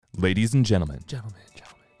Ladies and gentlemen,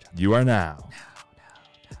 you are now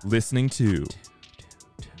listening to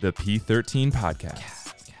the P13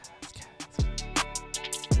 Podcast.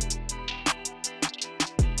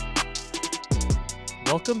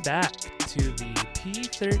 Welcome back to the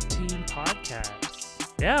P13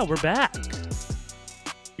 Podcast. Yeah, we're back.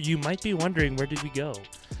 You might be wondering, where did we go?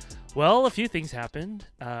 Well, a few things happened.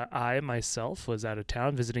 I myself was out of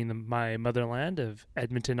town visiting my motherland of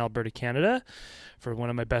Edmonton, Alberta, Canada for one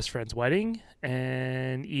of my best friend's wedding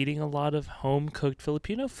and eating a lot of home-cooked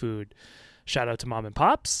Filipino food. Shout out to Mom and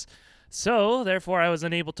Pops. So, therefore, I was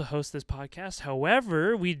unable to host this podcast.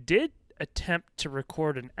 However, we did attempt to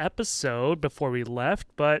record an episode before we left,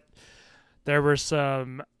 but there were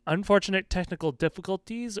some unfortunate technical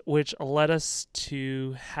difficulties which led us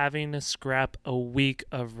to having to scrap a week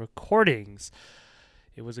of recordings.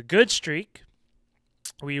 It was a good streak.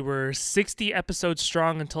 We were 60 episodes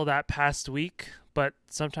strong until that past week, but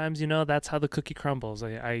sometimes, that's how the cookie crumbles.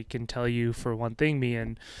 I can tell you for one thing, me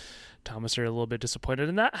and Thomas are a little bit disappointed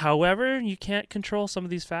in that. However, you can't control some of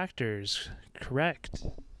these factors. Correct?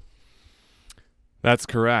 That's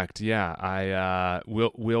correct. Yeah, I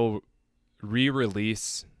we'll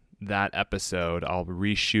re-release that episode. I'll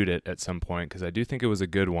reshoot it at some point because I do think it was a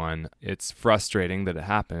good one. It's frustrating that it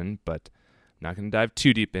happened, but I'm not going to dive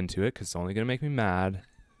too deep into it because it's only going to make me mad.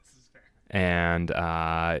 This is fair. And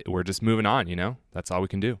we're just moving on, That's all we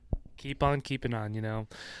can do. Keep on keeping on,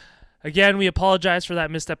 Again, we apologize for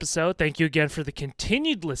that missed episode. Thank you again for the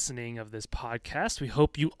continued listening of this podcast. We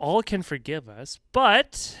hope you all can forgive us,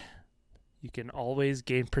 but you can always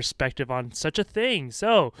gain perspective on such a thing.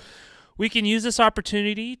 So we can use this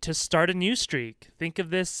opportunity to start a new streak. Think of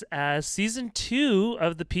this as season 2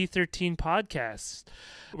 of the P13 Podcast.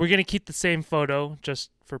 We're going to keep the same photo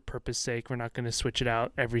just for purpose sake. We're not going to switch it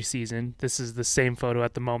out every season. This is the same photo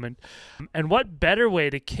at the moment. And what better way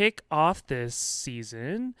to kick off this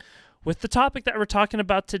season with the topic that we're talking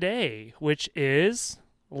about today, which is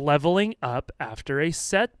leveling up after a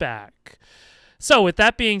setback. So with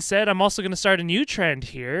that being said, I'm also going to start a new trend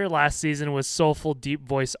here. Last season was soulful, deep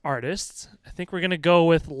voice artists. I think we're going to go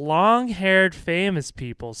with long-haired famous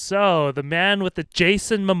people. So the man with the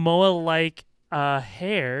Jason Momoa-like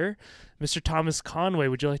hair, Mr. Thomas Conway,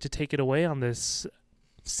 would you like to take it away on this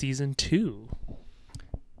season 2?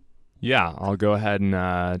 Yeah, I'll go ahead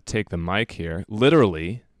and take the mic here,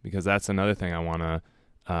 literally, because that's another thing I want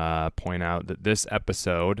to point out, that this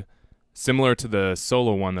episode, similar to the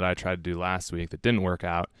solo one that I tried to do last week that didn't work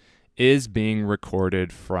out, is being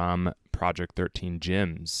recorded from Project 13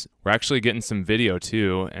 gyms. We're actually getting some video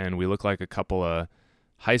too, and we look like a couple of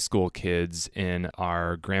high school kids in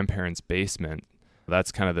our grandparents' basement.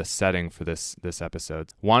 That's kind of the setting for this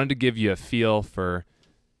episode. Wanted to give you a feel for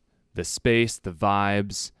the space, the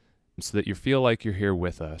vibes, so that you feel like you're here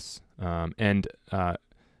with us. And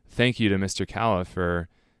thank you to Mr. Calla for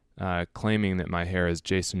claiming that my hair is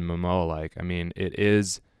Jason Momoa-like. I mean, it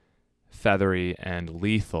is feathery and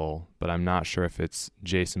lethal, but I'm not sure if it's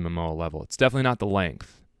Jason Momoa level. It's definitely not the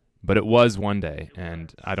length, but it was one day,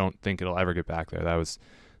 and I don't think it'll ever get back there.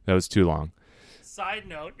 That was too long. Side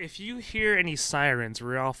note, if you hear any sirens,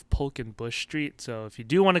 we're off Polk and Bush Street, so if you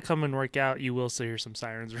do want to come and work out, you will still hear some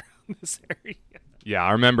sirens around this area. Yeah,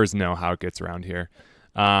 our members know how it gets around here.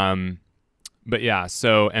 But yeah,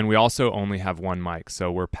 and we also only have one mic,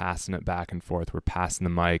 so we're passing it back and forth. We're passing the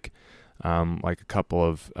mic like a couple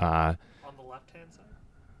of... on the left-hand side?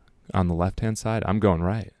 On the left-hand side? I'm going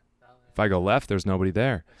right. If I go left, there's nobody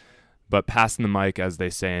there. But passing the mic, as they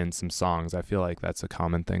say in some songs, I feel like that's a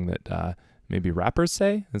common thing that maybe rappers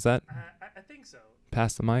say. Is that? I think so.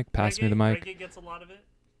 Pass the mic, pass me the mic. Reggae gets a lot of it.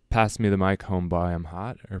 Pass me the mic, homeboy, I'm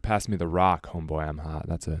hot. Or pass me the rock, homeboy, I'm hot.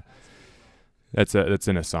 That's in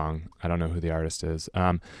a song. I don't know who the artist is.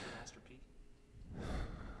 I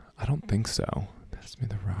don't think so. Pass me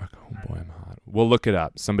the rock, homeboy, I'm hot. We'll look it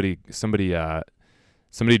up. Somebody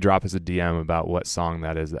drop us a DM about what song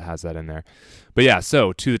that is that has that in there. But yeah,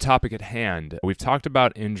 so to the topic at hand. We've talked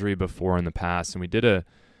about injury before in the past, and we did a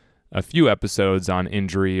few episodes on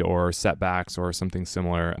injury or setbacks or something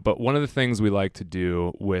similar. But one of the things we like to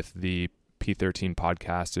do with the P13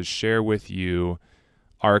 podcast is share with you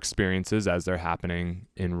our experiences as they're happening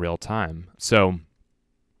in real time. So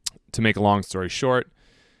to make a long story short,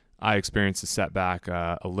 I experienced a setback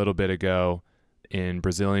a little bit ago in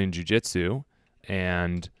Brazilian Jiu-Jitsu,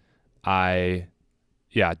 and I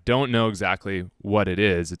don't know exactly what it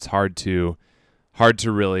is. It's hard to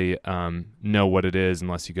really know what it is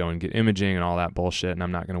unless you go and get imaging and all that bullshit, and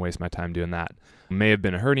I'm not going to waste my time doing that. It may have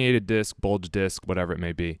been a herniated disc, bulge disc, whatever it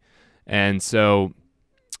may be. And so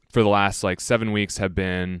for the last 7 weeks have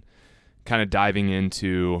been kind of diving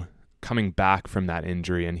into coming back from that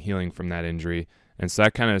injury and healing from that injury. And so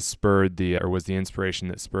that kind of was the inspiration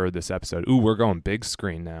that spurred this episode. Ooh, we're going big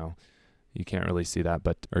screen now. You can't really see that,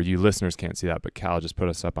 or you listeners can't see that, but Cal just put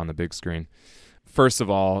us up on the big screen. First of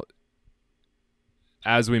all,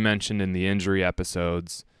 as we mentioned in the injury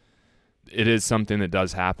episodes, it is something that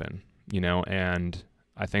does happen, and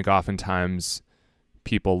I think oftentimes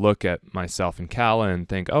people look at myself and Cal and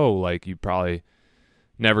think, oh, like you probably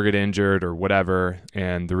never get injured or whatever.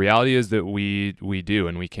 And the reality is that we do,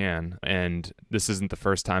 and we can. And this isn't the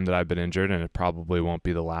first time that I've been injured, and it probably won't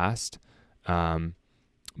be the last.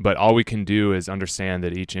 But all we can do is understand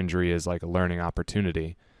that each injury is like a learning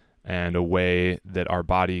opportunity and a way that our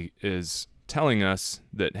body is telling us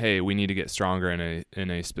that, hey, we need to get stronger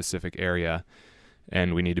in a specific area,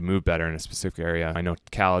 and we need to move better in a specific area. I know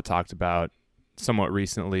Cal talked about somewhat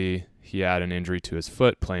recently, he had an injury to his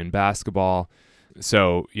foot playing basketball.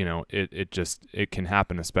 So, it can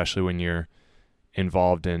happen, especially when you're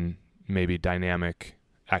involved in maybe dynamic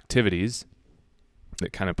activities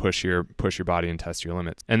that kind of push your body and test your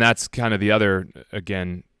limits. And that's kind of the other,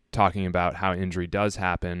 again, talking about how injury does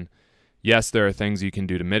happen. Yes, there are things you can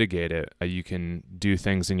do to mitigate it. You can do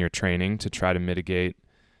things in your training to try to mitigate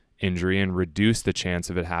injury and reduce the chance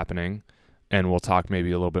of it happening. And we'll talk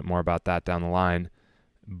maybe a little bit more about that down the line.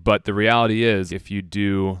 But the reality is, if you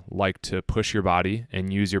do like to push your body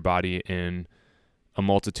and use your body in a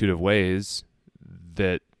multitude of ways,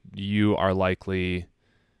 that you are likely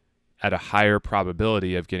at a higher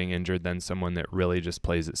probability of getting injured than someone that really just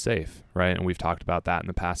plays it safe, right? And we've talked about that in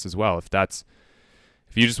the past as well. If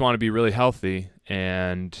you just want to be really healthy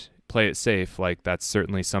and play it safe, like that's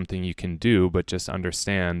certainly something you can do, but just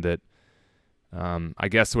understand that I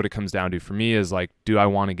guess what it comes down to for me is like, do I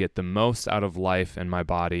want to get the most out of life and my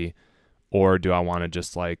body, or do I want to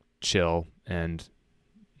just like chill and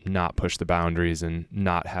not push the boundaries and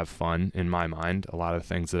not have fun? In my mind, a lot of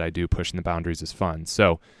things that I do pushing the boundaries is fun.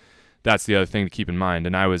 So that's the other thing to keep in mind.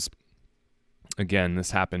 And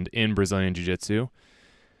this happened in Brazilian Jiu-Jitsu,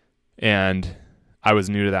 and I was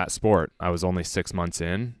new to that sport. I was only 6 months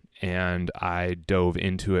in, and I dove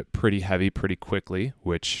into it pretty heavy pretty quickly,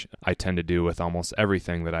 which I tend to do with almost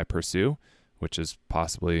everything that I pursue, which is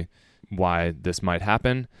possibly why this might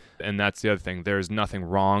happen. And that's the other thing. There's nothing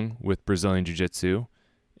wrong with Brazilian Jiu-Jitsu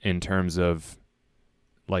in terms of,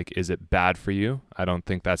 like, is it bad for you? I don't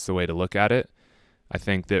think that's the way to look at it. I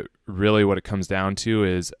think that really what it comes down to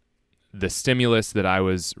is the stimulus that I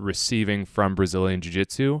was receiving from Brazilian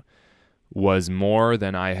Jiu-Jitsu was more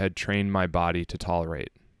than I had trained my body to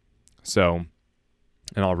tolerate. So,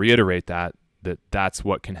 and I'll reiterate that's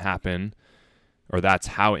what can happen, or that's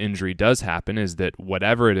how injury does happen, is that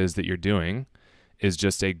whatever it is that you're doing is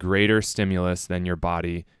just a greater stimulus than your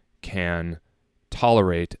body can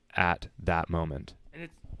tolerate at that moment. And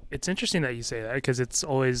it's interesting that you say that, because it's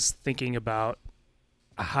always thinking about,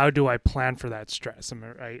 how do I plan for that stress? Am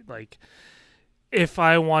I right? Like, if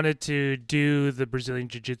I wanted to do the Brazilian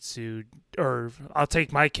Jiu-Jitsu, or I'll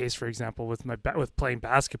take my case, for example, with playing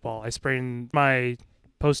basketball, I sprained my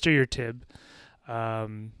posterior tib.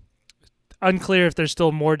 Unclear if there's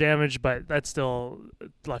still more damage, but that's still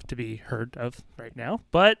left to be heard of right now.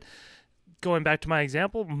 But going back to my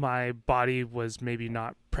example, my body was maybe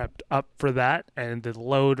not prepped up for that, and the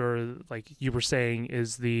load, or like you were saying,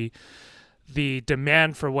 is the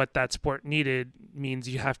demand for what that sport needed means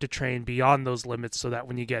you have to train beyond those limits, so that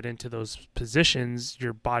when you get into those positions,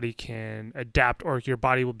 your body can adapt, or your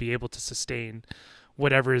body will be able to sustain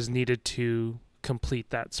whatever is needed to complete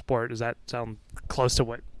that sport. Does that sound close to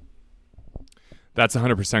what? That's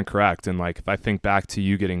 100% correct. And like, if I think back to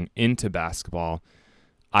you getting into basketball,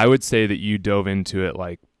 I would say that you dove into it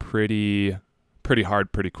like pretty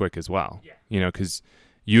hard, pretty quick as well. Yeah. Because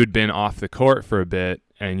you had been off the court for a bit,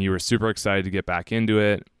 and you were super excited to get back into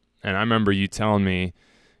it. And I remember you telling me,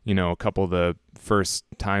 a couple of the first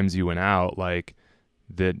times you went out, like,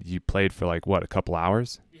 that you played for like, what, a couple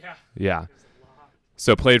hours? Yeah.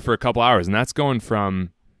 So played for a couple hours, and that's going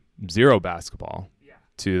from zero basketball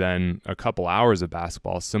to then a couple hours of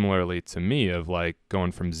basketball. Similarly to me, of like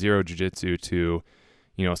going from zero jiu-jitsu to,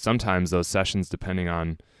 sometimes those sessions, depending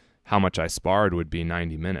on how much I sparred, would be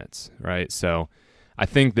 90 minutes, right? So I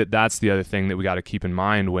think that that's the other thing that we got to keep in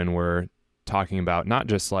mind when we're talking about not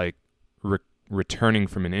just like returning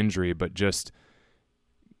from an injury, but just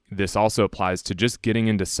this also applies to just getting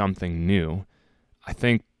into something new. I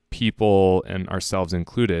think people, and ourselves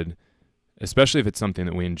included, especially if it's something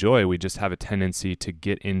that we enjoy, we just have a tendency to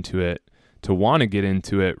get into it, to want to get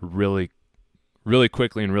into it really, really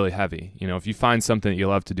quickly and really heavy. If you find something that you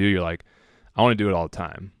love to do, you're like, I want to do it all the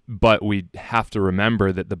time. But we have to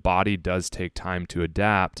remember that the body does take time to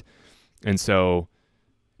adapt. And so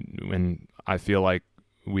when I feel like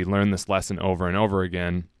we learn this lesson over and over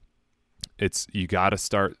again, it's you got to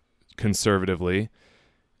start conservatively.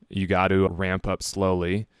 You got to ramp up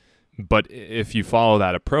slowly. But if you follow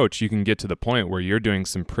that approach, you can get to the point where you're doing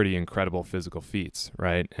some pretty incredible physical feats,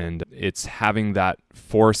 right? And it's having that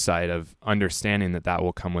foresight of understanding that that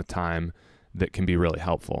will come with time that can be really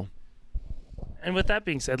helpful. And with that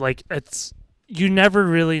being said, like you never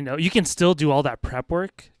really know. You can still do all that prep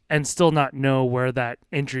work and still not know where that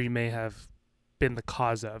injury may have been the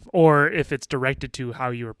cause of, or if it's directed to how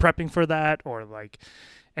you were prepping for that, or like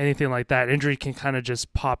anything like that. Injury can kind of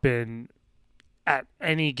just pop in at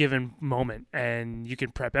any given moment, and you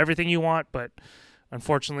can prep everything you want, but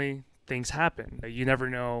unfortunately things happen. You never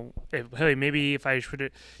know maybe if I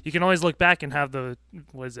should. You can always look back and have the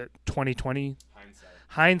 2020 hindsight.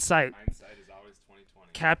 Hindsight is always 2020.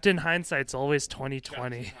 Captain Hindsight's always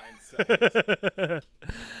 2020.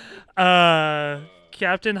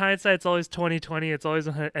 Captain Hindsight's always 2020. It's always,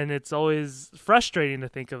 and it's always frustrating to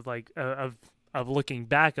think of like of looking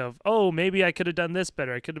back of, oh, maybe I could have done this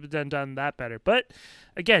better. I could have done that better. But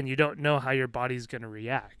again, you don't know how your body's going to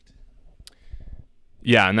react.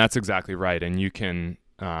 Yeah, and that's exactly right. And you can,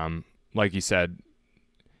 like you said,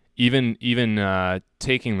 even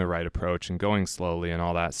taking the right approach and going slowly and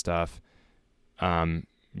all that stuff,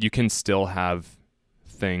 you can still have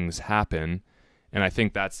things happen. And I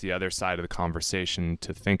think that's the other side of the conversation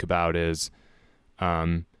to think about is,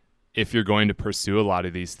 if you're going to pursue a lot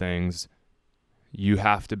of these things, you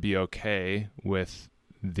have to be okay with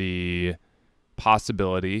the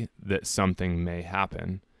possibility that something may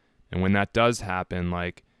happen. And when that does happen,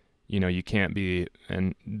 like, you can't be,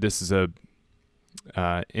 and this is a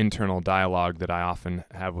internal dialogue that I often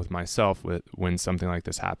have with myself when something like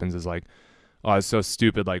this happens is like, oh, I was so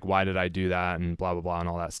stupid. Like, why did I do that? And blah, blah, blah, and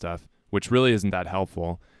all that stuff, which really isn't that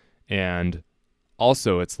helpful. And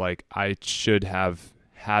also it's like, I should have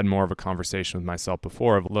had more of a conversation with myself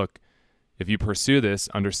before of, look, if you pursue this,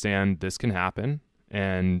 understand this can happen.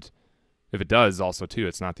 And if it does also too,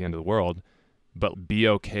 it's not the end of the world, but be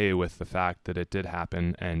okay with the fact that it did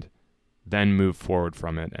happen and then move forward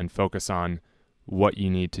from it and focus on what you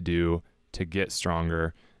need to do to get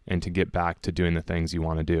stronger and to get back to doing the things you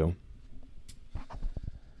want to do.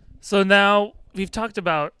 So now we've talked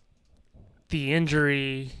about the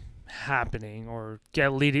injury happening or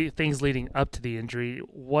things leading up to the injury.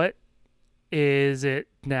 What is it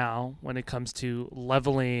now when it comes to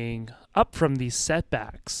leveling up from these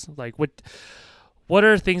setbacks? Like what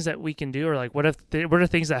are things that we can do, or like what are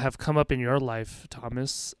things that have come up in your life,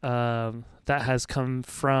 Thomas, that has come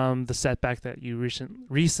from the setback that you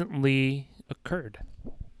recently occurred?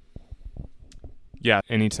 Yeah,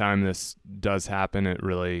 anytime this does happen, it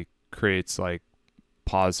really creates like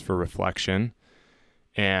pause for reflection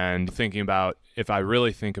and thinking about, if I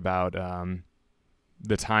really think about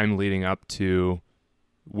the time leading up to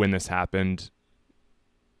when this happened,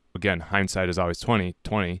 again, hindsight is always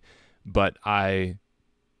 2020, but I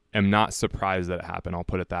am not surprised that it happened. I'll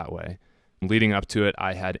put it that way. Leading up to it,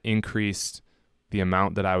 I had increased the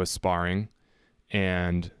amount that I was sparring,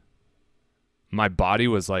 and my body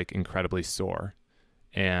was like incredibly sore.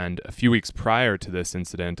 And a few weeks prior to this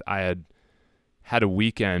incident, I had a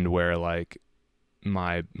weekend where like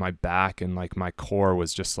my back and like my core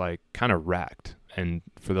was just like kind of wrecked. And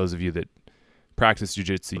for those of you that practice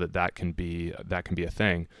jiu-jitsu, that can be a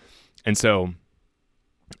thing. And so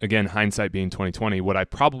again, hindsight being 2020, what I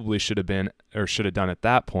probably should have done at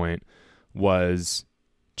that point was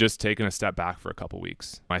just taken a step back for a couple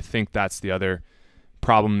weeks. I think that's the other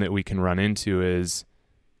problem that we can run into is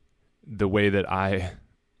the way that I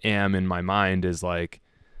am in my mind is like,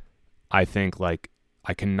 I think like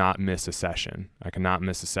I cannot miss a session. I cannot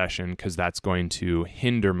miss a session because that's going to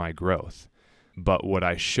hinder my growth. But what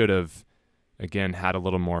I should have, again, had a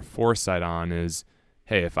little more foresight on is,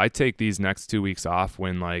 hey, if I take these next 2 weeks off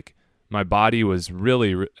when like my body was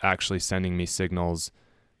really actually sending me signals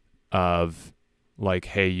of like,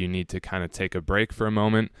 hey, you need to kind of take a break for a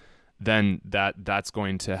moment, then that's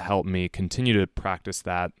going to help me continue to practice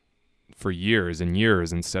that for years and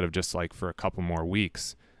years instead of just like for a couple more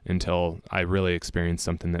weeks until I really experience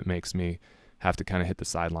something that makes me have to kind of hit the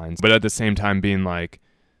sidelines. But at the same time being like,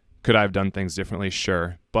 could I have done things differently?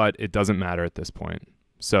 Sure. But it doesn't matter at this point.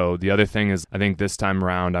 So the other thing is, I think this time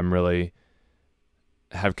around, I'm really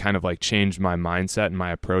have kind of like changed my mindset and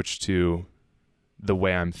my approach to the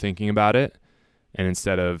way I'm thinking about it. And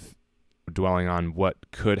instead of dwelling on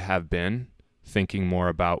what could have been, thinking more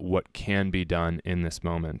about what can be done in this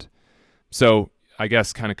moment. So I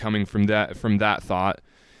guess kind of coming from that thought,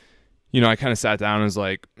 I kind of sat down and was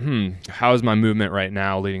like, how is my movement right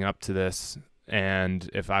now leading up to this? And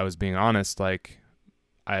if I was being honest, like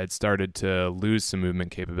I had started to lose some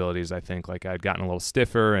movement capabilities. I think like I'd gotten a little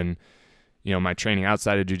stiffer, and my training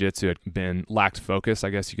outside of jiu-jitsu had been lacked focus, I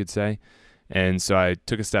guess you could say. And so I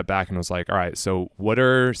took a step back and was like, all right, so what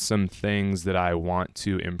are some things that I want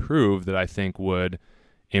to improve that I think would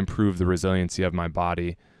improve the resiliency of my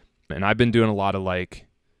body? And I've been doing a lot of like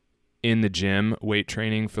in the gym weight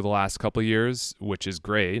training for the last couple of years, which is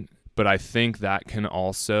great. But I think that can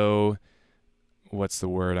also, what's the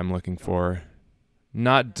word I'm looking for?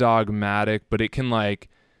 Not dogmatic, but it can like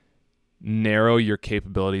narrow your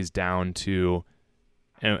capabilities down to,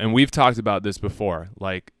 and we've talked about this before,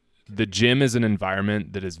 like the gym is an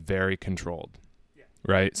environment that is very controlled,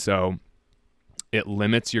 right? So it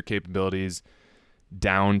limits your capabilities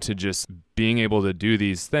down to just being able to do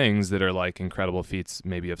these things that are like incredible feats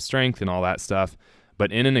maybe of strength and all that stuff,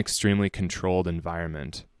 but in an extremely controlled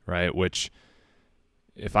environment, right? Which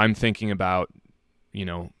if I'm thinking about,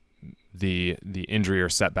 the injury or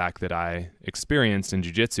setback that I experienced in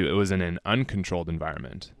jiu-jitsu, it was in an uncontrolled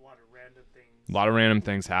environment. A lot of random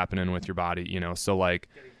things happening with your body, so like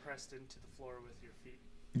getting pressed into the floor with your feet.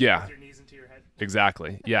 Yeah. With your knees into your head.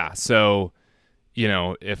 Exactly. Yeah. So,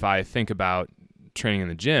 if I think about training in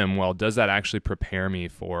the gym, well, does that actually prepare me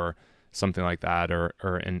for something like that, or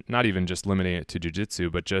and not even just limiting it to jiu-jitsu,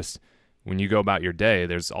 but just when you go about your day,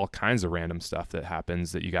 there's all kinds of random stuff that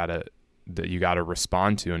happens that you gotta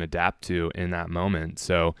respond to and adapt to in that moment.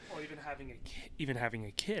 So, well, even having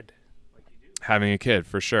a kid, like you do. Having a kid,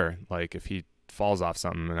 for sure. Like if he falls off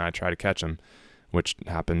something and I try to catch him, which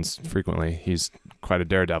happens frequently, he's quite a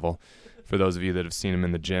daredevil. For those of you that have seen him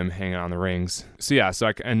in the gym hanging on the rings. So yeah,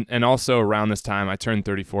 and also around this time I turned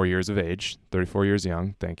 34 years of age, 34 years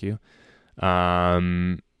young. Thank you. A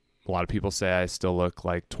lot of people say I still look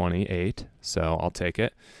like 28, so I'll take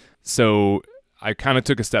it. So I kind of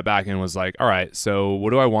took a step back and was like, all right, so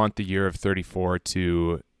what do I want the year of 34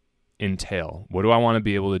 to entail? What do I want to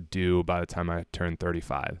be able to do by the time I turn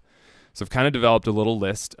 35? So I've kind of developed a little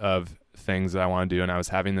list of things that I want to do, and I was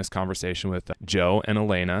having this conversation with Joe and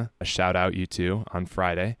Elena, a shout out you two, on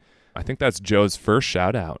Friday. I think that's Joe's first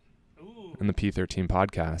shout out in the P13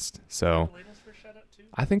 podcast. So Elena's first shout out too?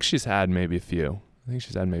 I think she's had maybe a few.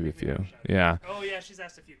 Yeah. Oh yeah, she's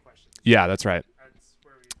asked a few questions. Yeah, that's right.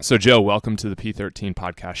 So Joe, welcome to the P13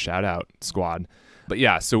 podcast shout out squad. But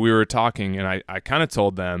yeah, so we were talking, and I kind of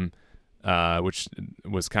told them, which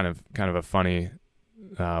was kind of a funny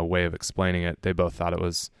way of explaining it. They both thought it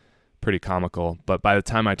was pretty comical. But by the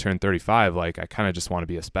time I turned 35, like I kind of just want to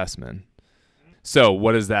be a specimen. So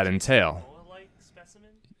what does that entail?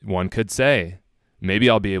 One could say maybe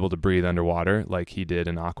I'll be able to breathe underwater like he did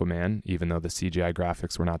in Aquaman, even though the CGI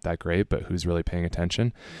graphics were not that great, but who's really paying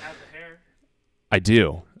attention? You have the hair. I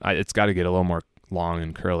do. It's got to get a little more long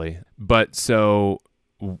and curly. But so,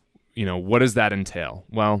 what does that entail?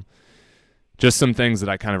 Well, just some things that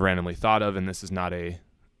I kind of randomly thought of, and this is not a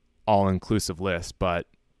all-inclusive list, but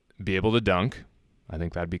be able to dunk. I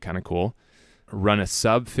think that'd be kind of cool. Run a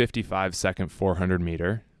sub 55-second 400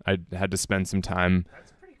 meter. I had to spend some time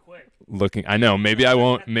That's pretty quick. looking. I know, maybe I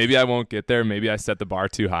won't get there. Maybe I set the bar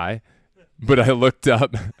too high. But I looked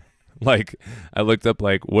up like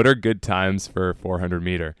what are good times for 400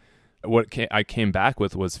 meter? I came back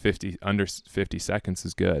with was under 50 seconds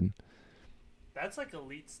is good. That's like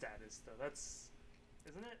elite status though.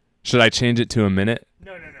 Isn't it? Should I change it to a minute?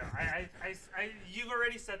 No. You've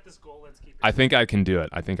already set this goal. Let's keep it. I think I can do it.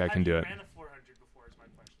 I think I can do it. Have you ran a 400 before is my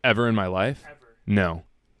question. Ever in my life? Ever. No.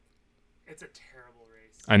 It's a terrible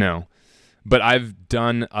race. I know. But I've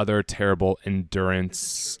done other terrible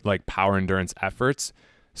endurance, like power endurance efforts.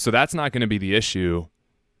 So that's not going to be the issue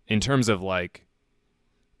in terms of like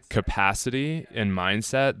capacity and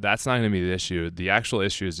mindset. That's not going to be the issue. The actual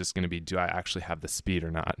issue is just going to be, do I actually have the speed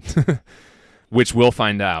or not? Which we'll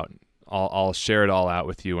find out. I'll share it all out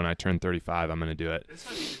with you when I turn 35. I'm going to do it. This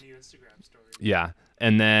might be the new Instagram story. Yeah.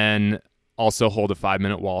 And then also hold a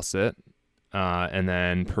 5-minute wall sit, and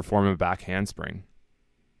then perform a back handspring.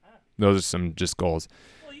 Those are some just goals.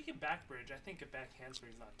 Well, you can back bridge. I think a back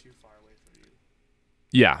handspring is not too far away from you.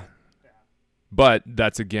 Yeah. But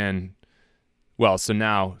that's again, well, so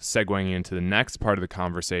now segueing into the next part of the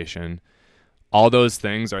conversation, all those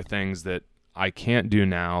things are things that I can't do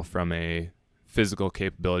now from a physical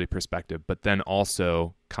capability perspective, but then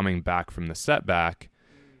also coming back from the setback,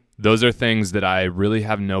 those are things that I really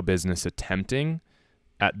have no business attempting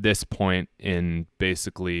at this point in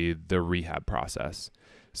basically the rehab process.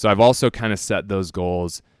 So I've also kind of set those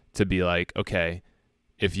goals to be like, okay,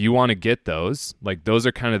 if you want to get those, like those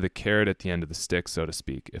are kind of the carrot at the end of the stick, so to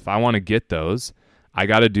speak. If I want to get those, I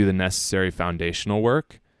got to do the necessary foundational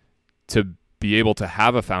work to be able to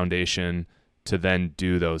have a foundation to then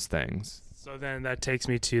do those things. So then that takes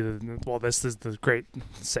me to, this is the great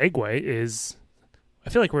segue is, I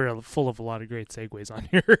feel like we're full of a lot of great segues on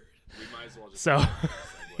here. We might as well just segues,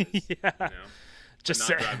 yeah. you know? Just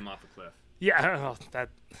not drive them off a cliff. Yeah,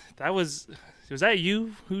 that was that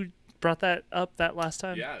you who brought that up that last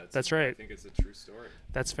time? Yeah, that's right. I think it's a true story.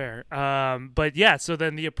 That's fair. But yeah, so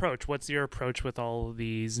then the approach. What's your approach with all of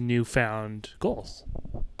these newfound goals?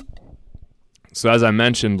 So as I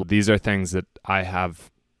mentioned, these are things that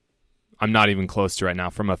I'm not even close to right now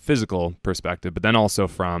from a physical perspective, but then also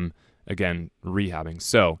from, again, rehabbing.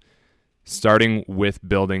 So starting with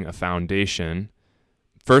building a foundation,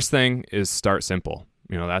 first thing is start simple.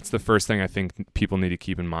 You know, that's the first thing I think people need to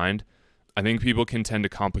keep in mind. I think people can tend to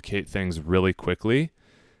complicate things really quickly,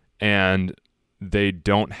 and they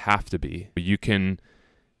don't have to be. You can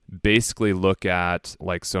basically look at,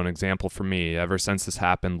 like, so an example for me, ever since this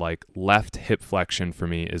happened, like left hip flexion for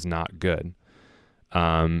me is not good.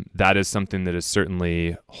 That is something that is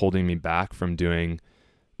certainly holding me back from doing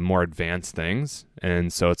more advanced things.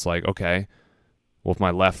 And so it's like, okay, well, if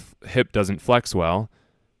my left hip doesn't flex well,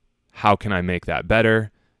 how can I make that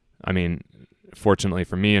better? I mean, fortunately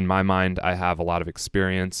for me, in my mind, I have a lot of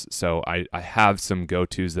experience, so I have some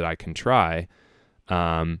go-tos that I can try,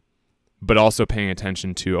 but also paying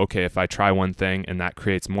attention to, okay, if I try one thing and that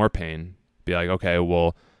creates more pain, be like, okay,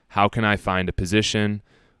 well, how can I find a position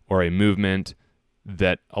or a movement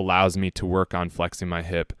that allows me to work on flexing my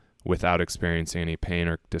hip without experiencing any pain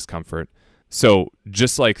or discomfort? So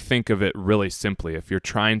just like think of it really simply. If you're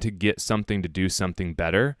trying to get something to do something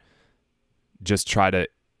better, just try to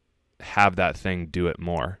have that thing do it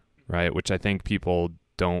more, right? Which I think people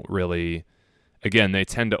don't really, again, they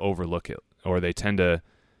tend to overlook it, or they tend to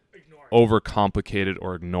overcomplicate it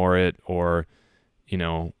or ignore it, or, you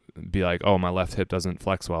know, be like, oh, my left hip doesn't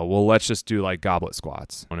flex well. Well, let's just do like goblet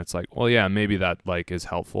squats. And it's like, well, yeah, maybe that like is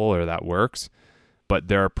helpful or that works, but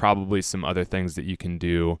there are probably some other things that you can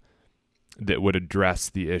do that would address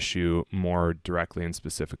the issue more directly and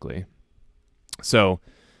specifically. So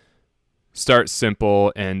start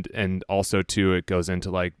simple, and also too, it goes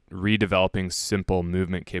into like redeveloping simple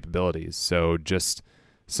movement capabilities. So just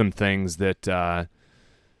some things that are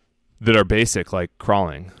basic, like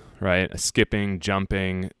crawling, right? Skipping,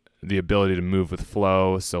 jumping, the ability to move with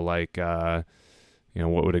flow. So like, you know,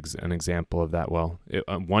 what would an example of that? Well,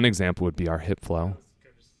 one example would be our hip flow.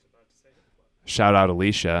 Shout out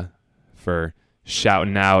Alicia for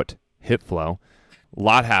shouting out hip flow. A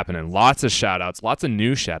lot happening, lots of shout outs, lots of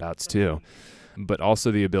new shout outs too, but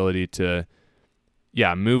also the ability to,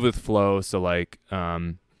 move with flow. So like,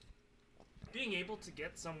 being able to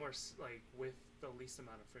get somewhere like with the least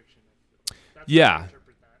amount of friction. That's yeah. How I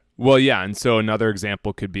interpret that. Well, yeah. And so another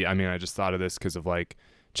example could be, I mean, I just thought of this because of like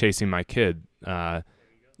chasing my kid.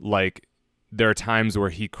 Like there are times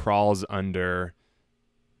where he crawls under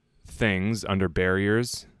things, under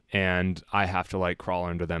barriers, and I have to like crawl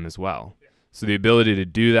under them as well. Yeah. So the ability to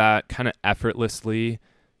do that kind of effortlessly,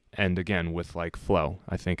 and again with like flow,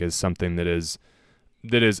 I think is something that is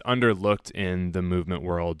underlooked in the movement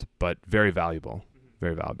world, but very valuable.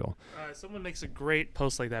 Very valuable. Someone makes a great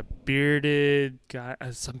post like that. Bearded guy,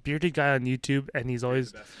 some bearded guy on YouTube, and he's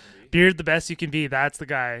always beard the best you can be. That's the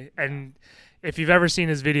guy. And if you've ever seen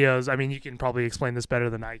his videos, I mean, you can probably explain this better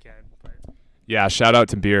than I can. But. Yeah, shout out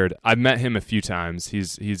to Beard. I've met him a few times.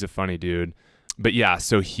 He's a funny dude. But yeah,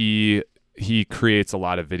 so he creates a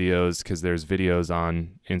lot of videos, because there's videos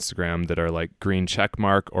on Instagram that are like green check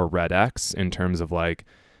mark or red X in terms of like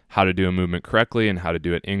how to do a movement correctly and how to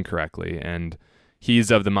do it incorrectly. And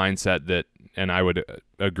he's of the mindset that, and I would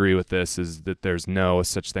agree with this, is that there's no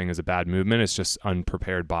such thing as a bad movement. It's just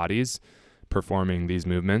unprepared bodies performing these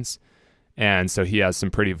movements. And so he has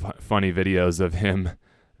some pretty funny videos of him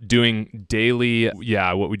doing daily,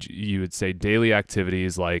 what would you would say daily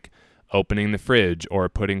activities, like opening the fridge or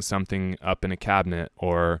putting something up in a cabinet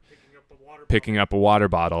or picking up a water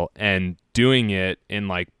bottle, and doing it in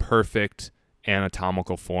like perfect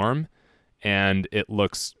anatomical form. And it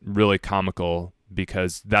looks really comical,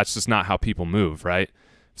 because that's just not how people move, right?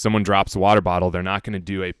 If someone drops a water bottle, they're not going to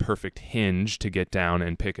do a perfect hinge to get down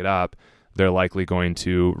and pick it up. They're likely going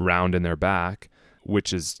to round in their back,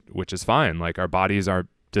 which is fine. Like our bodies are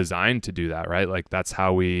designed to do that, right? Like that's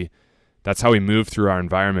how we move through our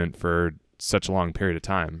environment for such a long period of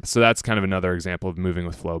time. So that's kind of another example of moving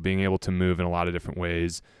with flow, being able to move in a lot of different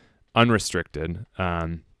ways, unrestricted.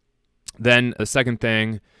 Then the second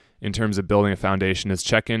thing in terms of building a foundation is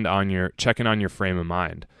check in on your frame of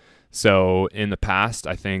mind. So in the past,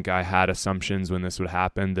 I think I had assumptions when this would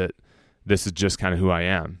happen that this is just kind of who I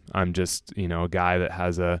am. I'm just, a guy that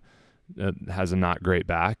has a not great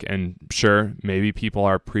back. And sure, maybe people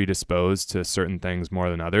are predisposed to certain things more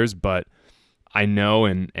than others, but I know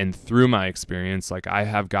and through my experience, like I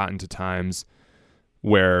have gotten to times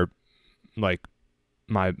where like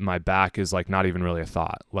my back is like not even really a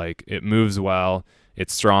thought. Like it moves well,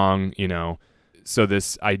 it's strong, So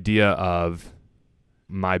this idea of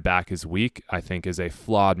my back is weak, I think is a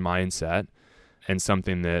flawed mindset and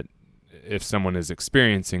something that if someone is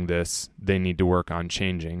experiencing this, they need to work on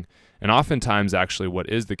changing. And oftentimes actually what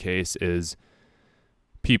is the case is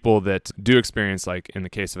people that do experience, like in the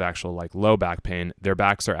case of actual like low back pain, their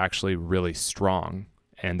backs are actually really strong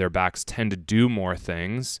and their backs tend to do more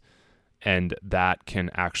things. And that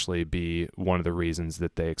can actually be one of the reasons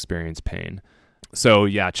that they experience pain. So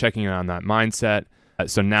yeah, checking in on that mindset.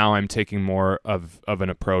 So now I'm taking more of an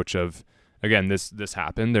approach of, again, this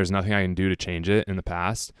happened. There's nothing I can do to change it in the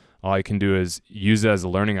past. All I can do is use it as a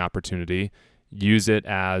learning opportunity, use it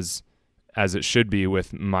as it should be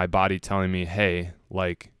with my body telling me, hey,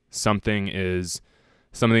 like something is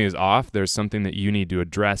off. There's something that you need to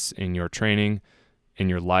address in your training, in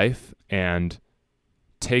your life, and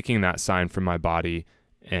taking that sign from my body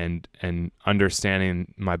and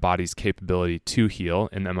understanding my body's capability to heal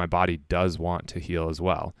and that my body does want to heal as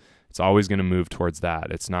well. It's always going to move towards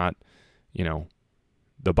that. It's not,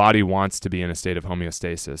 the body wants to be in a state of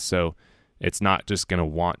homeostasis. So it's not just going to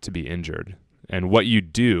want to be injured. And what you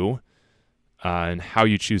do and how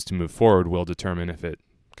you choose to move forward will determine if it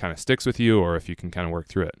kind of sticks with you or if you can kind of work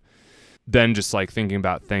through it. Then just like thinking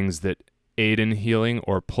about things that aid in healing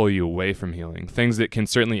or pull you away from healing. Things that can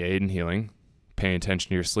certainly aid in healing. Paying attention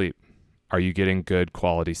to your sleep. Are you getting good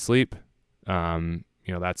quality sleep?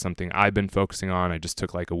 That's something I've been focusing on. I just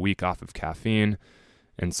took like a week off of caffeine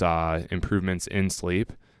and saw improvements in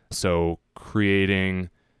sleep. So creating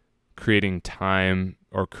time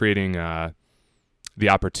or creating the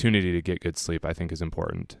opportunity to get good sleep, I think is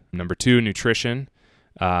important. Number 2, nutrition.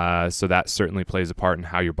 So that certainly plays a part in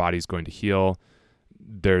how your body's going to heal.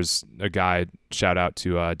 There's a guy, shout out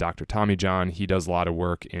to Dr. Tommy John. He does a lot of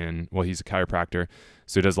work he's a chiropractor.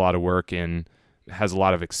 So he does a lot of work has a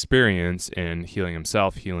lot of experience in healing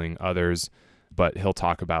himself, healing others, but he'll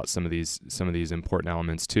talk about some of these important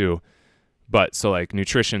elements too. But so like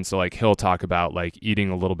nutrition, so like he'll talk about like eating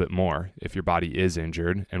a little bit more if your body is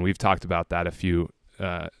injured. And we've talked about that a few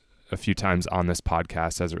times on this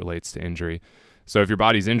podcast as it relates to injury. So if your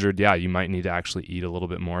body's injured, yeah, you might need to actually eat a little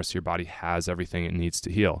bit more so your body has everything it needs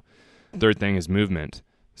to heal. Third thing is movement.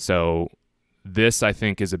 So this, I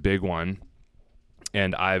think, is a big one.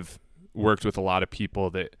 And I've worked with a lot of people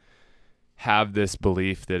that have this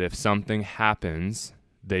belief that if something happens,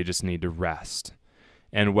 they just need to rest.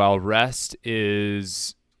 And while rest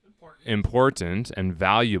is important and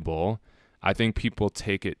valuable, I think people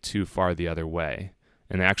take it too far the other way.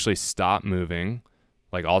 And they actually stop moving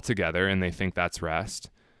like altogether, and they think that's rest,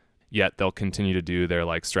 yet they'll continue to do their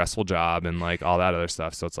like stressful job and like all that other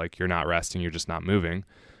stuff. So it's like, you're not resting, you're just not moving.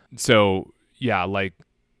 So yeah, like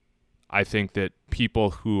I think that people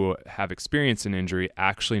who have experienced an injury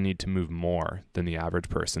actually need to move more than the average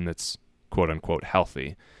person that's quote unquote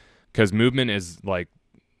healthy, because movement is like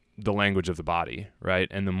the language of the body, right?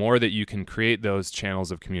 And the more that you can create those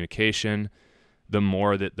channels of communication, the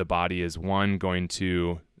more that the body is going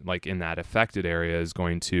to, like in that affected area, is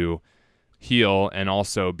going to heal and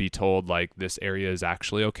also be told like this area is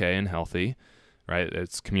actually okay and healthy, right?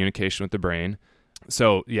 It's communication with the brain.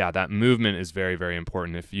 So yeah, that movement is very, very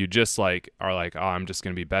important. If you just like are like, oh, I'm just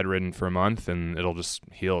going to be bedridden for a month and it'll just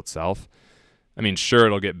heal itself. I mean, sure,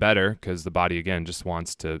 it'll get better because the body again just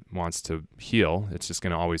wants to heal. It's just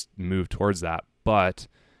going to always move towards that. But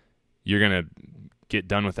you're going to get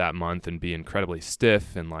done with that month and be incredibly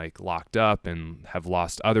stiff and like locked up and have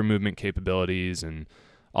lost other movement capabilities and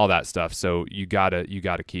all that stuff. So you gotta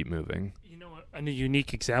keep moving. A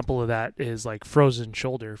unique example of that is like frozen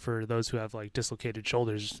shoulder for those who have like dislocated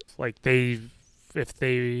shoulders. Like my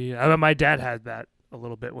dad had that a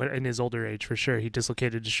little bit in his older age for sure. He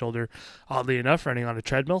dislocated his shoulder, oddly enough, running on a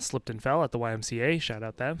treadmill, slipped and fell at the YMCA. Shout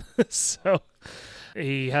out them. So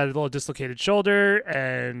he had a little dislocated shoulder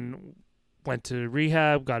and went to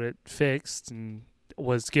rehab, got it fixed, and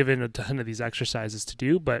was given a ton of these exercises to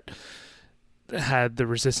do, but had the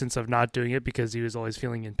resistance of not doing it because he was always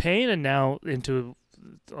feeling in pain. And now into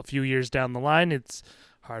a few years down the line, it's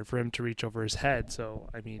hard for him to reach over his head. So,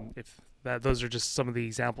 I mean, if those are just some of the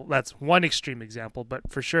examples. That's one extreme example, but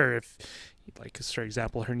for sure, if like, for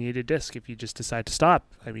example, herniated disc, if you just decide to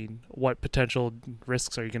stop, I mean, what potential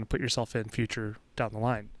risks are you going to put yourself in future down the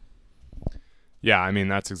line? Yeah, I mean,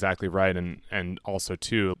 that's exactly right. And also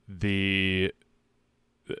too,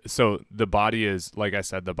 so the body is, like I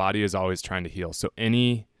said, the body is always trying to heal. So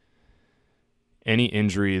any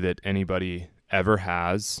injury that anybody ever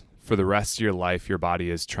has, for the rest of your life, your body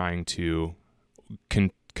is trying to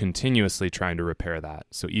continuously trying to repair that.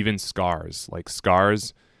 So even scars,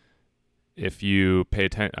 if you pay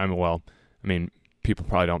attention, people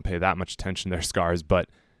probably don't pay that much attention to their scars, but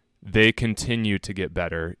they continue to get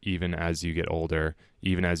better even as you get older,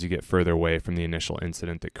 even as you get further away from the initial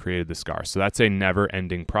incident that created the scar. So that's a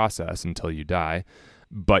never-ending process until you die,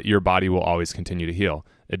 but your body will always continue to heal.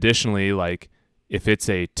 Additionally, like if it's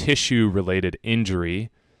a tissue-related injury,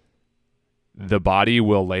 the body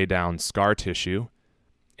will lay down scar tissue,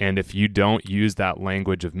 and if you don't use that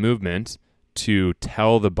language of movement to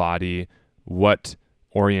tell the body what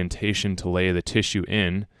orientation to lay the tissue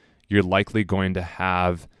in, you're likely going to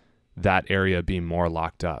have that area be more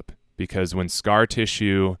locked up. Because when scar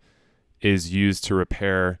tissue is used to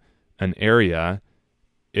repair an area,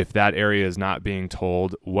 if that area is not being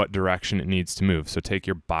told what direction it needs to move. So take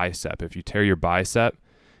your bicep. If you tear your bicep,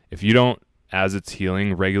 if you don't, as it's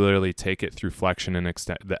healing, regularly take it through flexion and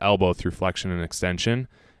the elbow through flexion and extension,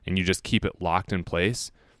 and you just keep it locked in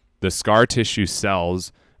place, the scar tissue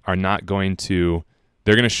cells are not going to,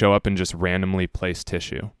 they're going to show up and just randomly place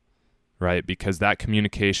tissue, right? Because that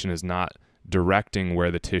communication is not directing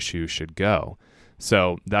where the tissue should go.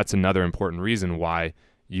 So that's another important reason why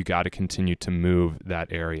you got to continue to move that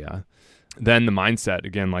area. Then the mindset,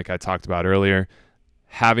 again, like I talked about earlier,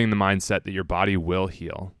 having the mindset that your body will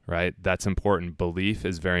heal, right? That's important. Belief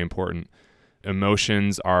is very important.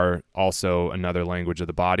 Emotions are also another language of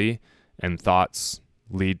the body, and thoughts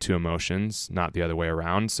lead to emotions, not the other way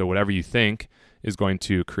around. So whatever you think is going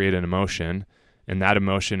to create an emotion, and that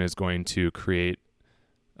emotion is going to create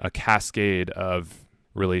a cascade of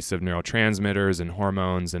release of neurotransmitters and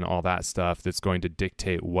hormones and all that stuff that's going to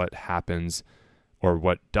dictate what happens or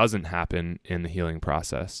what doesn't happen in the healing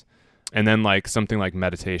process. And then like something like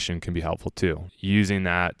meditation can be helpful too, using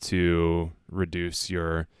that to reduce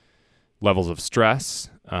your levels of stress.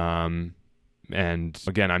 And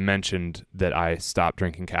again, I mentioned that I stopped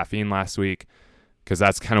drinking caffeine last week because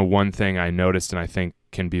that's kind of one thing I noticed and I think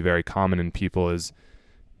can be very common in people is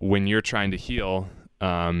when you're trying to heal,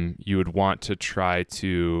 you would want to try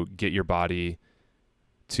to get your body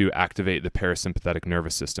to activate the parasympathetic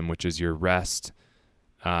nervous system, which is your rest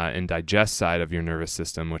and digest side of your nervous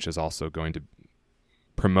system, which is also going to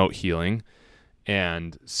promote healing.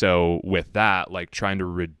 And so with that, like trying to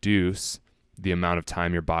reduce the amount of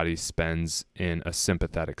time your body spends in a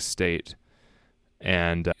sympathetic state.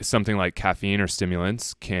 And something like caffeine or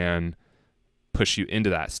stimulants can push you into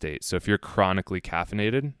that state. So if you're chronically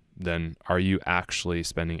caffeinated, then are you actually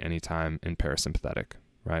spending any time in parasympathetic,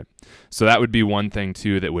 right? So that would be one thing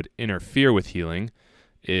too that would interfere with healing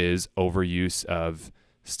is overuse of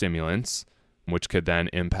stimulants, which could then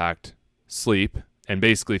impact sleep. And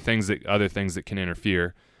basically other things that can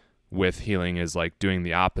interfere with healing is like doing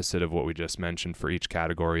the opposite of what we just mentioned for each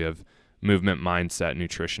category of movement, mindset,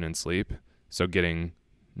 nutrition, and sleep. So getting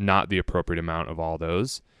not the appropriate amount of all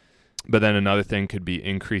those. But then another thing could be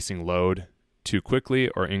increasing load too quickly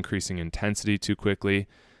or increasing intensity too quickly.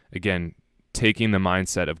 Again, taking the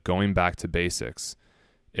mindset of going back to basics.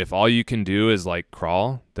 If all you can do is like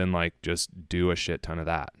crawl, then like just do a shit ton of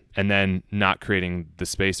that. And then not creating the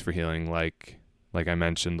space for healing, like I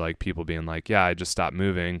mentioned, like people being like, yeah, I just stopped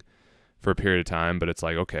moving for a period of time, but it's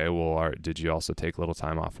like, okay, well, did you also take a little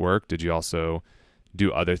time off work? Did you also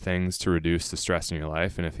do other things to reduce the stress in your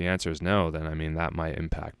life? And if the answer is no, then I mean, that might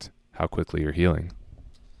impact how quickly you're healing.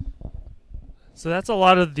 So that's a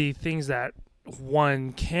lot of the things that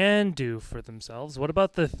one can do for themselves. What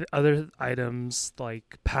about the other items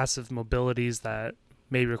like passive mobilities that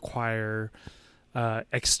may require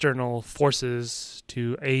external forces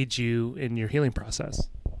to aid you in your healing process?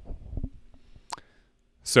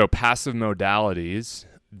 So passive modalities,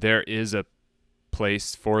 there is a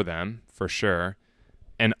place for them for sure.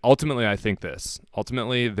 And ultimately, I think there's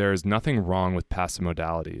nothing wrong with passive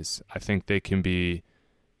modalities. I think they can be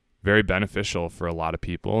very beneficial for a lot of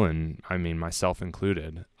people, and I mean, myself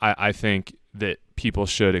included. I think that people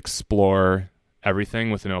should explore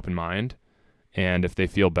everything with an open mind, and if they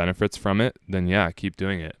feel benefits from it, then yeah, keep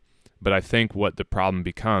doing it. But I think what the problem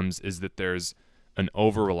becomes is that there's an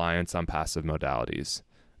over-reliance on passive modalities.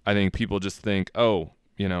 I think people just think, oh,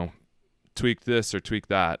 tweak this or tweak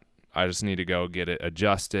that, I just need to go get it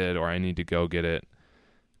adjusted, or I need to go get it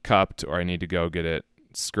cupped, or I need to go get it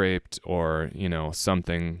scraped, or,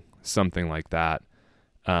 something like that.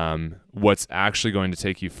 What's actually going to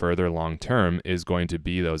take you further long term is going to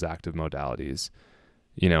be those active modalities.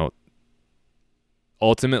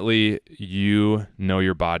 Ultimately, you know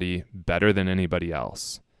your body better than anybody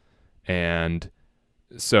else. And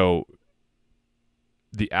so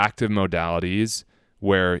the active modalities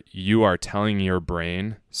where you are telling your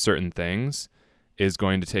brain certain things is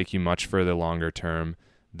going to take you much further longer term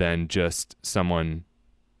than just someone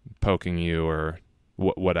poking you or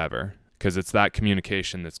whatever. Because it's that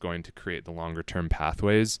communication that's going to create the longer term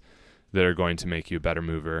pathways that are going to make you a better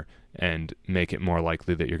mover and make it more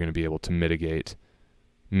likely that you're going to be able to mitigate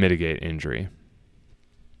injury.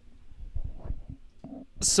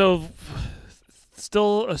 So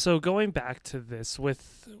going back to this,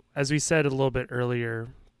 with, as we said a little bit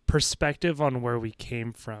earlier, perspective on where we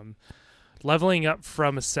came from. Leveling up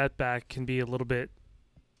from a setback can be a little bit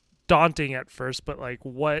daunting at first, but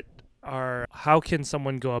how can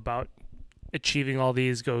someone go about achieving all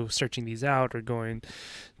these, go searching these out, or going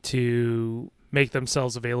to make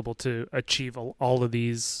themselves available to achieve all of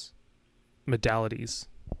these modalities?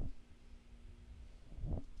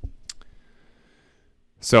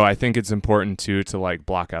 So I think it's important too to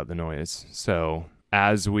block out the noise. So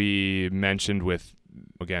as we mentioned with,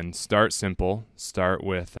 again, start simple, start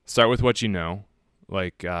with what you know,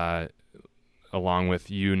 along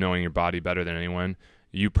with you knowing your body better than anyone.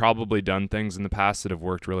 You probably done things in the past that have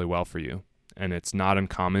worked really well for you. And it's not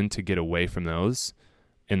uncommon to get away from those,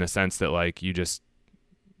 in the sense that you just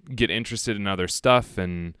get interested in other stuff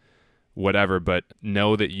and whatever, but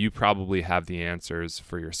know that you probably have the answers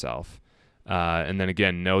for yourself. And then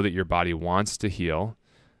again, know that your body wants to heal.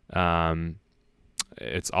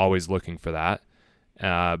 It's always looking for that.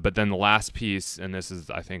 But then the last piece, and this is,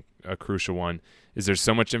 I think, a crucial one, is there's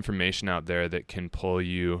so much information out there that can pull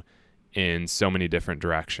you in so many different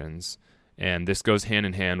directions. And this goes hand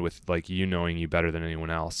in hand with you knowing you better than anyone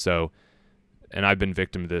else. So, and I've been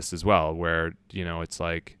victim to this as well, where, it's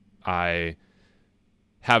I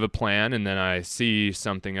have a plan and then I see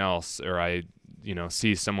something else, or I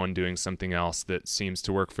see someone doing something else that seems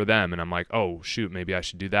to work for them. And I'm like, oh shoot, maybe I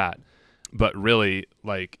should do that. But really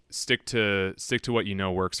stick to what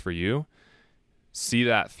works for you, see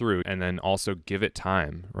that through, and then also give it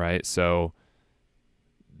time, right? So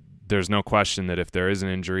there's no question that if there is an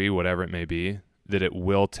injury, whatever it may be, that it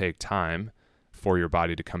will take time for your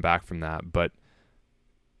body to come back from that. But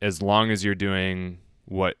as long as you're doing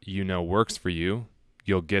what works for you,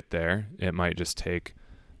 you'll get there. It might just take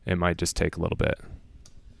a little bit.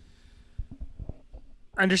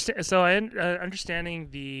 Understanding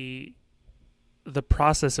the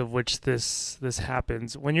process of which this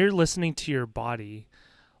happens, when you're listening to your body,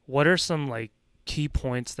 what are some key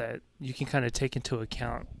points that you can kind of take into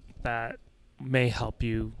account that may help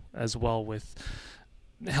you as well with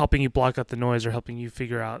helping you block out the noise, or helping you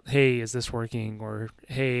figure out, hey, is this working, or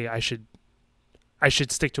hey, I should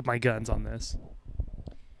stick to my guns on this?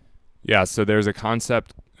 Yeah, so there's a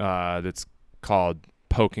concept that's called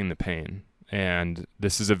poking the pain, and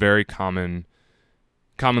this is a very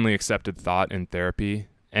commonly accepted thought in therapy,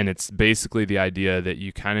 and it's basically the idea that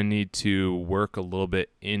you kind of need to work a little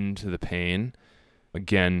bit into the pain.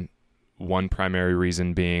 Again, one primary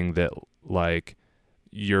reason being that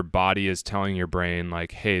your body is telling your brain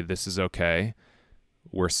hey, this is okay,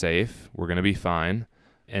 we're safe, we're going to be fine,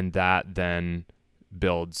 and that then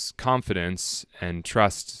builds confidence and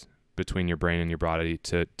trust between your brain and your body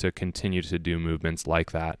to continue to do movements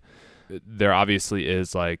like that. There obviously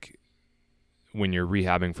is when you're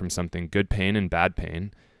rehabbing from something, good pain and bad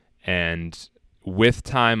pain, and with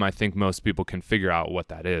time I think most people can figure out what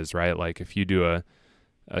that is, right? If you do a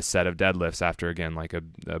set of deadlifts after, again,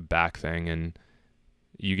 a back thing, and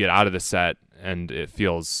you get out of the set and it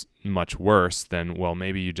feels much worse, then well,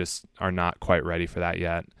 maybe you just are not quite ready for that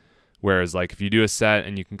yet. Whereas if you do a set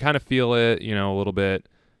and you can kind of feel it, a little bit,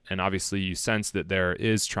 and obviously you sense that there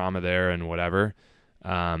is trauma there and whatever,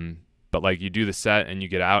 but you do the set and you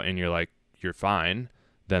get out and you're fine,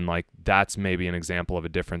 then that's maybe an example of a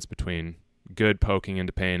difference between good poking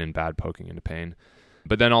into pain and bad poking into pain.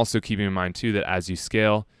 But then also keeping in mind too that as you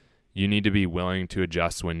scale, you need to be willing to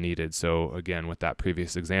adjust when needed. So again, with that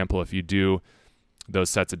previous example, if you do those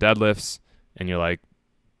sets of deadlifts and you're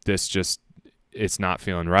it's not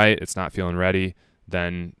feeling right, it's not feeling ready,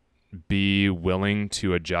 then be willing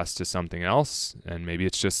to adjust to something else. And maybe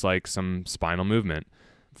it's just some spinal movement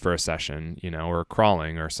for a session, or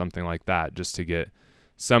crawling or something like that, just to get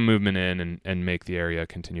some movement in and make the area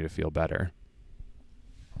continue to feel better.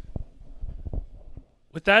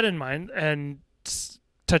 With that in mind, and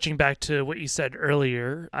touching back to what you said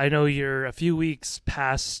earlier, I know you're a few weeks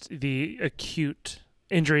past the acute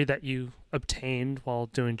injury that you obtained while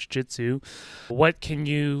doing jiu-jitsu. What can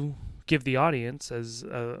you give the audience as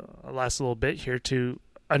a last little bit here to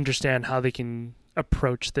understand how they can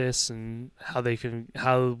approach this and how they can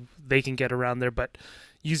get around there, but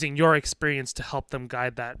using your experience to help them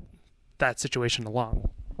guide that situation along?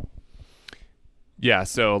 Yeah,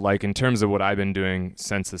 so like in terms of what I've been doing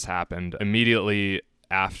since this happened, immediately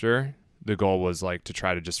after, the goal was like to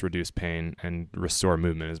try to just reduce pain and restore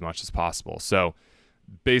movement as much as possible. So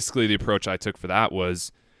basically the approach I took for that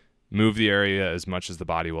was move the area as much as the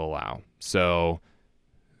body will allow. So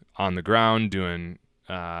on the ground doing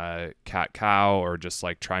cat-cow, or just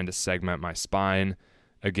like trying to segment my spine,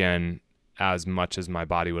 again, as much as my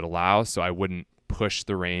body would allow. So I wouldn't push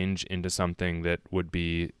the range into something that would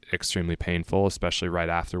be extremely painful, especially right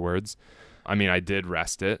afterwards. I mean, I did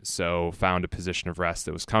rest it, so found a position of rest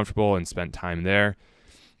that was comfortable and spent time there.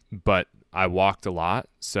 But I walked a lot,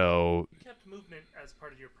 so You kept movement as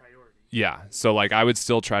part of your priority. yeah. So like I would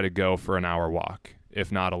still try to go for an hour walk,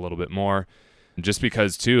 if not a little bit more. Just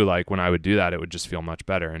because too, like when I would do that, it would just feel much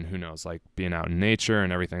better. And who knows, like being out in nature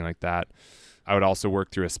and everything like that. I would also work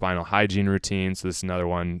through a spinal hygiene routine. So this is another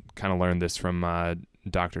one, kind of learned this from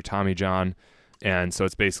Dr. Tommy John. And so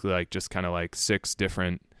it's basically like just kind of like 6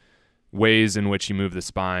 different ways in which you move the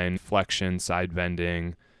spine: flexion, side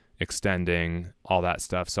bending, extending, all that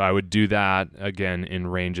stuff. So I would do that again in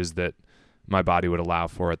ranges that my body would allow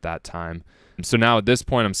for at that time. So now at this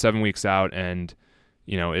point, I'm 7 weeks out, and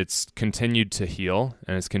you know, it's continued to heal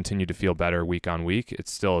and it's continued to feel better week on week. It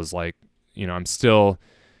still is like, you know, I'm still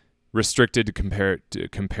restricted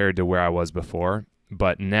compared to where I was before,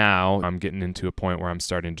 but now I'm getting into a point where I'm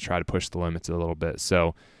starting to try to push the limits a little bit.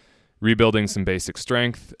 So rebuilding some basic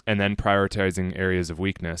strength and then prioritizing areas of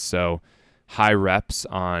weakness. So high reps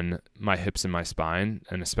on my hips and my spine,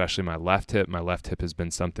 and especially my left hip. My left hip has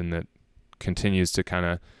been something that continues to kind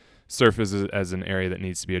of surface as an area that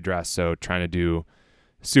needs to be addressed. So trying to do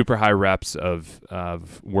super high reps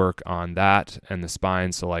of work on that and the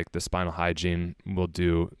spine. So like the spinal hygiene, will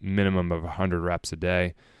do minimum of 100 reps a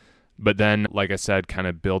day. But then, like I said, kind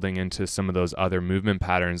of building into some of those other movement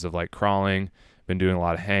patterns of like crawling, been doing a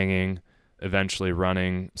lot of hanging, eventually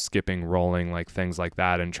running, skipping, rolling, like things like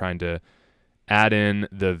that, and trying to add in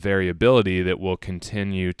the variability that will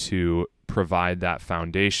continue to provide that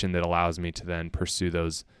foundation that allows me to then pursue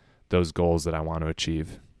those goals that I want to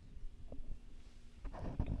achieve.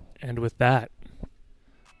 And with that,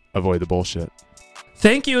 avoid the bullshit.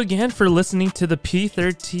 thank you again for listening to the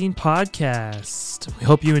P13 podcast. We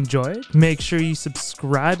hope you enjoyed. Make sure you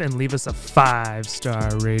subscribe and leave us a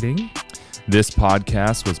 5-star rating. This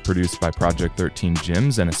podcast was produced by Project 13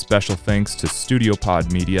 Gyms, and a special thanks to Studio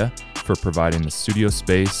Pod Media for providing the studio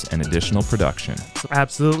space and additional production.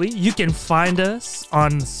 Absolutely. You can find us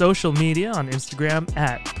on social media on Instagram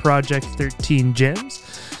at Project 13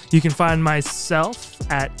 Gyms. You can find myself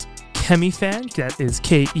at Kemifan, that is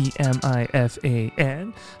Kemifan.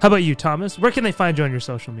 How about you, Thomas? Where can they find you on your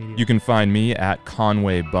social media? You can find me at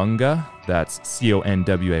Conway Bunga, that's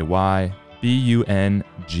ConwayBunga.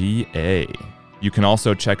 You can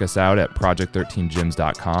also check us out at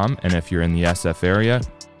project13gyms.com, and if you're in the SF area,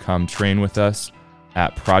 come train with us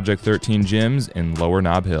at Project 13 Gyms in Lower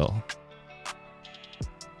Nob Hill.